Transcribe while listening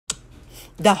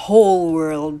the whole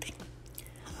world,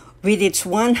 with its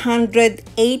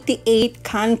 188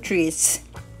 countries,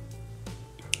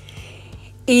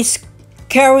 is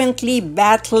currently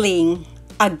battling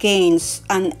against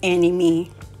an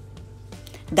enemy,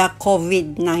 the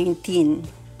COVID-19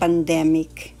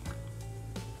 pandemic.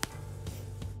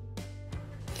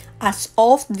 As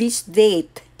of this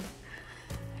date,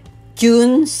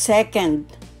 June 2nd,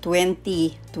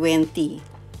 2020,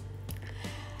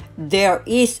 there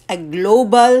is a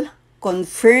global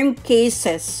confirmed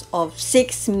cases of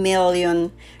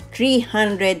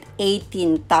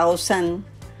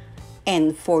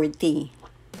 6,318,040.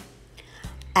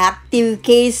 Active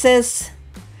cases,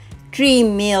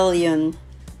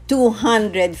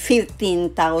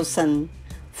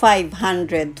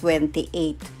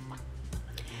 3,215,528.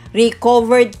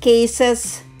 Recovered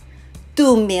cases,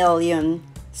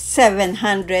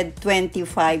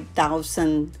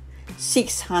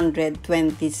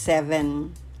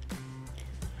 2,725,627.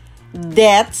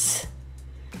 Deaths,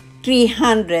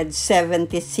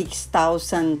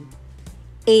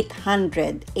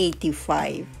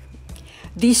 376,885.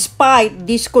 Despite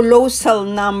this colossal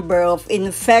number of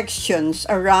infections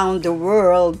around the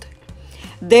world,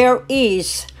 there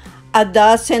is a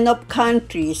dozen of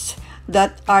countries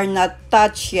that are not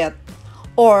touched yet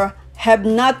or have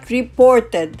not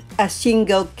reported a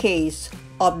single case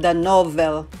of the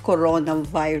novel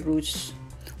coronavirus.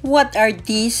 What are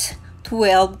these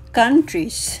 12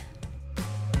 countries?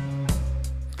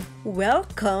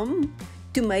 Welcome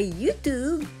to my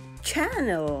YouTube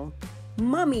channel,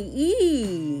 Mommy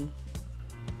E.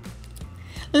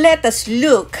 Let us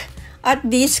look at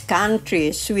these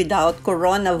countries without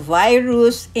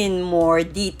coronavirus in more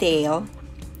detail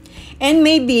and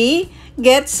maybe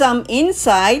get some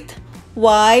insight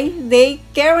why they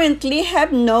currently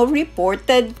have no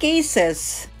reported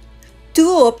cases.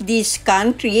 2 of these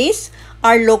countries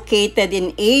are located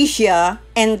in Asia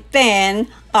and 10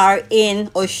 are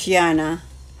in Oceania.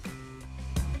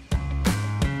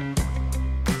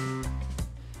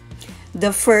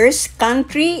 The first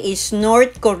country is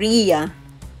North Korea,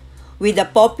 with a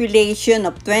population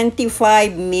of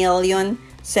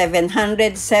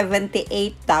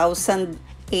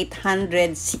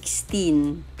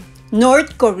 25,778,816.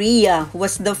 North Korea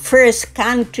was the first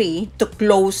country to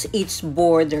close its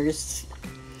borders.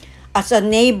 As a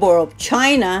neighbor of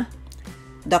China,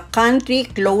 the country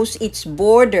closed its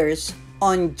borders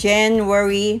on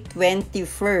January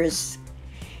 21st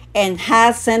and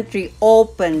hasn't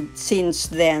reopened since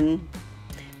then.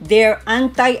 Their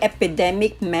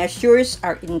anti-epidemic measures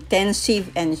are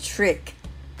intensive and strict,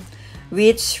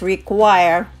 which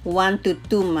require 1 to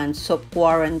 2 months of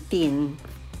quarantine.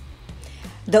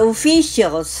 The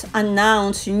officials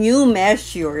announced new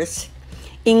measures,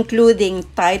 including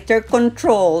tighter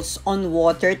controls on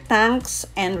water tanks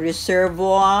and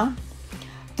reservoirs,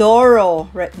 thorough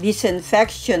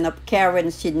disinfection of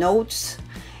currency notes,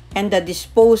 and the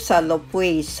disposal of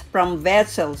waste from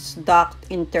vessels docked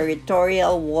in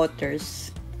territorial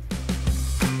waters.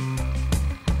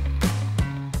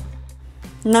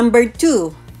 Number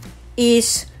 2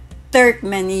 is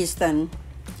Turkmenistan.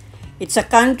 It's a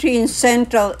country in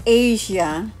Central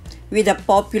Asia with a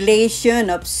population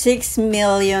of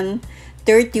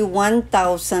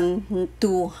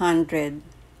 6,031,200.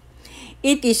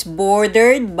 It is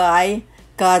bordered by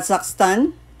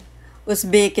Kazakhstan,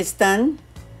 Uzbekistan,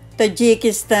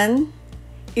 Tajikistan,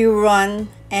 Iran,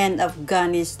 and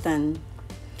Afghanistan.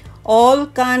 All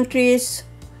countries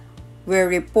were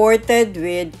reported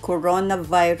with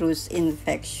coronavirus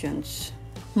infections.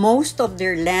 Most of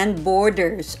their land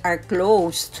borders are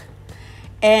closed,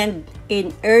 and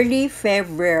in early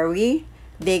February,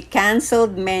 they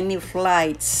canceled many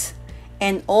flights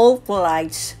and all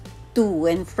flights to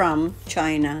and from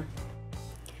China.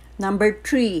 Number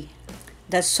 3,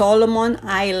 the Solomon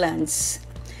Islands,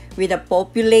 with a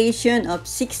population of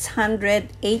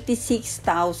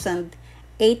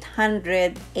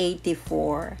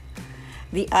 686,884.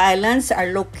 The islands are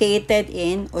located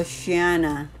in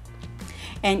Oceania,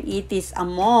 and it is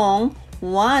among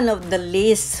one of the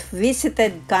least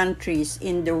visited countries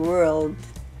in the world.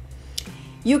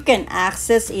 You can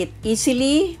access it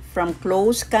easily from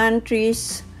close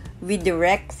countries with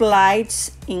direct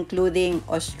flights including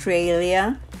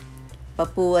Australia,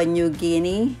 Papua New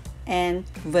Guinea, and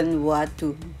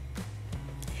Vanuatu.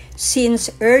 Since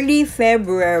early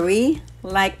February,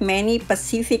 like many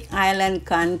Pacific Island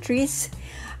countries,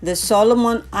 the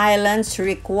Solomon Islands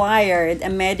required a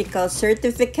medical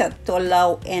certificate to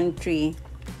allow entry.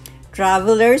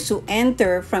 Travelers who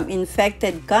enter from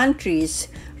infected countries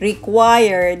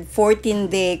required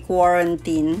 14-day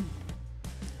quarantine.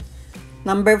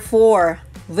 Number 4,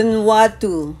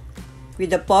 Vanuatu,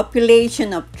 with a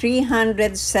population of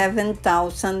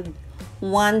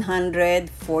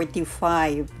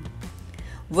 307,145.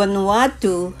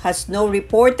 Vanuatu has no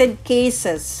reported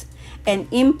cases and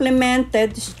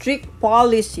implemented strict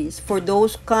policies for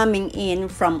those coming in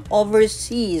from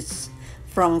overseas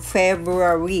from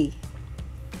February.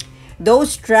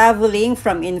 Those traveling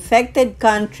from infected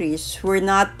countries were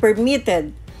not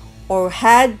permitted or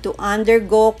had to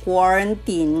undergo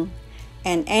quarantine,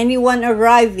 and anyone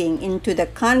arriving into the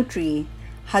country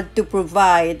had to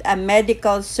provide a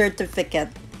medical certificate.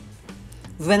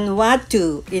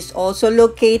 Vanuatu is also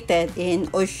located in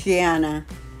Oceania.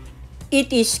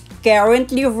 It is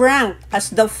currently ranked as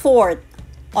the 4th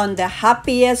on the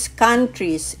happiest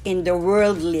countries in the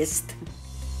world list.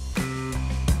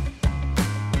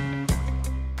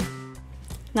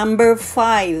 Number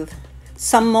 5,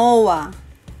 Samoa,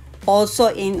 also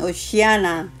in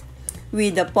Oceania,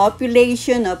 with a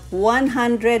population of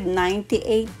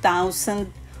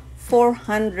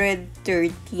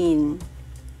 198,413.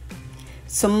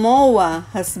 Samoa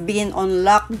has been on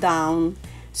lockdown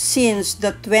since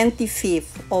the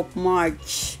 25th of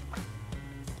March.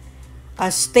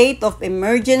 A state of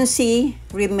emergency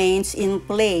remains in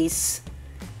place,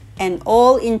 and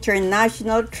all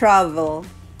international travel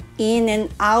in and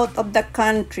out of the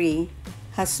country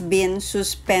has been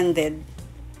suspended.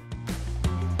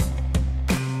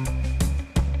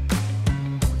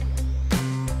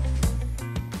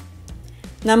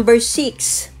 Number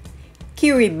 6,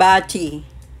 Kiribati,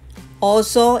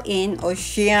 also in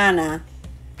Oceania,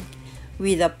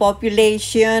 with a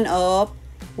population of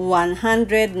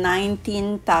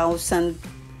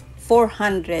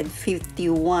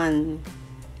 119,451.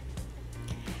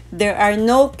 There are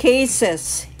no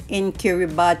cases in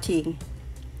Kiribati,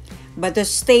 but a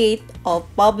state of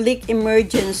public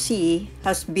emergency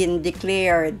has been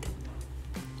declared.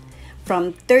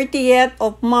 From 30th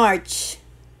of March,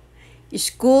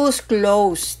 schools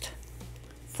closed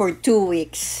for 2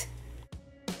 weeks.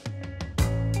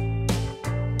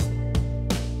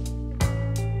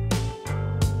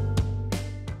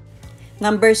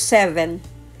 Number 7,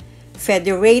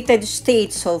 Federated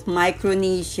States of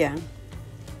Micronesia,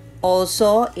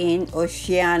 also in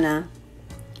Oceania,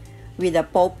 with a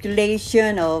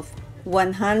population of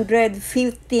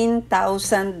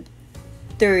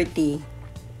 115,030.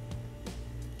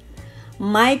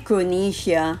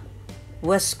 Micronesia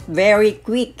was very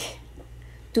quick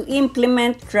to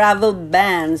implement travel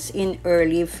bans in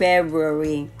early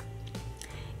February,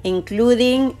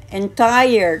 including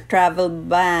entire travel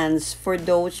bans for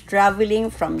those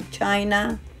traveling from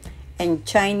China and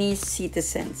Chinese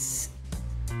citizens.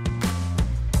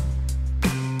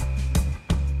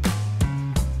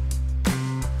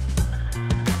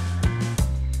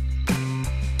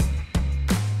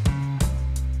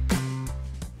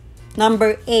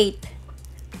 Number 8,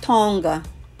 Tonga,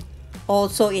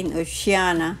 also in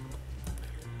Oceania,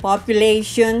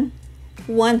 population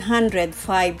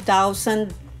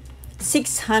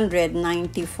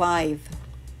 105,695.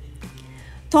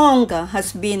 Tonga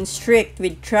has been strict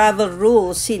with travel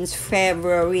rules since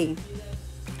February.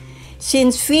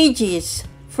 Since Fiji's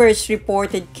first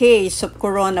reported case of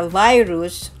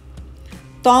coronavirus,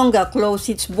 Tonga closed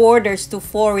its borders to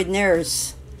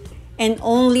foreigners and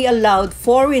only allowed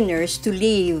foreigners to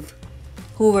leave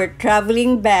who were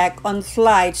traveling back on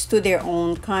flights to their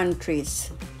own countries.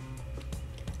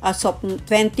 As of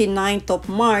 29th of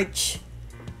March,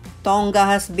 Tonga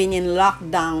has been in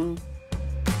lockdown.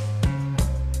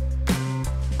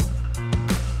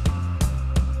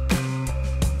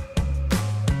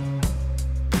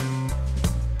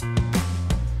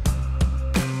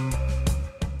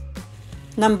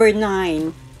 Number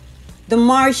 9, the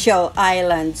Marshall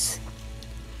Islands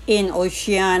in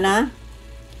Oceania,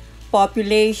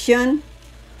 population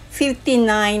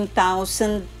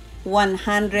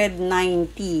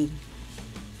 59,190.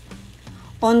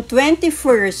 On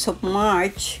 21st of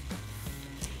March,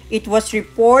 it was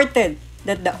reported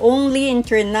that the only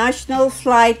international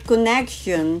flight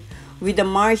connection with the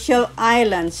Marshall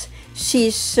Islands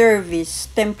ceased service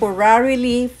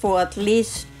temporarily for at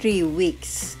least 3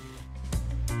 weeks.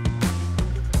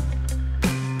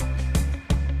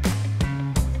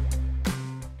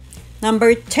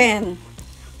 Number 10,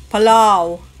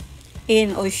 Palau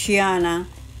in Oceania,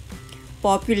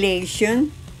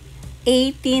 population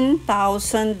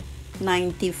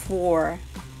 18,094.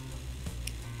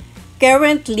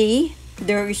 Currently,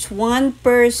 there is one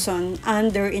person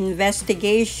under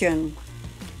investigation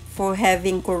for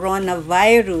having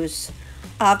coronavirus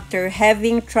after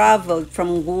having traveled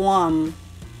from Guam.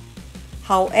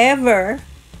 However,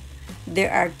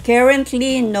 there are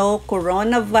currently no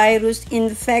coronavirus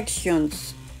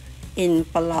infections in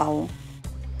Palau.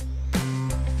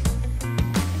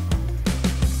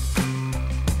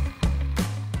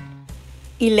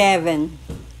 (11)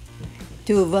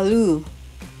 Tuvalu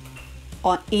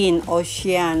in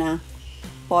Oceania.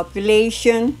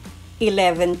 Population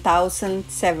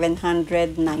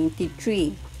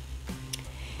 11,793.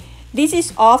 This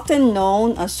is often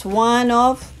known as one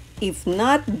of, if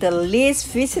not the least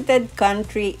visited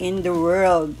country in the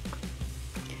world.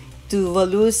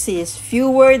 Tuvalu sees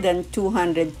fewer than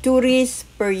 200 tourists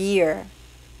per year.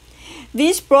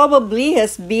 This probably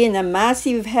has been a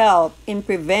massive help in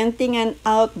preventing an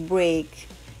outbreak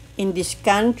in this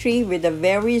country with a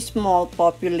very small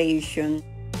population.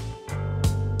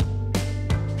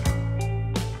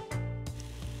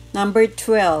 Number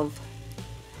 12.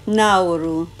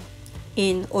 Nauru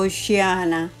in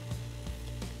Oceania.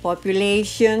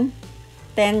 Population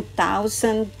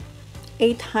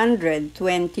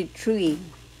 10,823.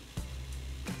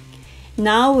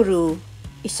 Nauru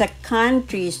is a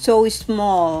country so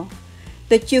small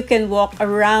that you can walk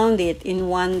around it in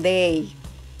one day.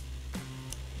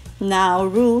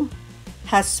 Nauru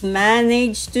has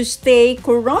managed to stay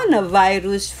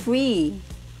coronavirus free.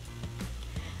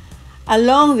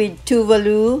 Along with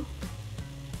Tuvalu,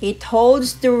 it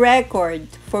holds the record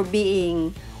for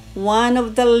being one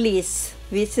of the least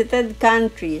visited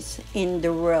countries in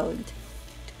the world.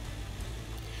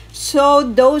 So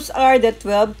those are the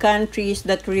 12 countries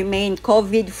that remain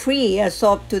COVID-free as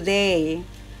of today.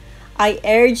 I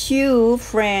urge you,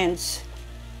 friends,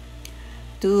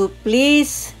 to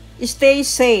please stay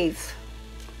safe.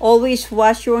 Always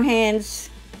wash your hands,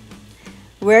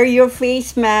 wear your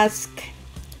face mask,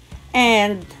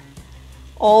 and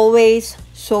always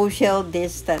social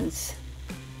distance.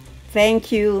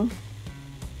 Thank you.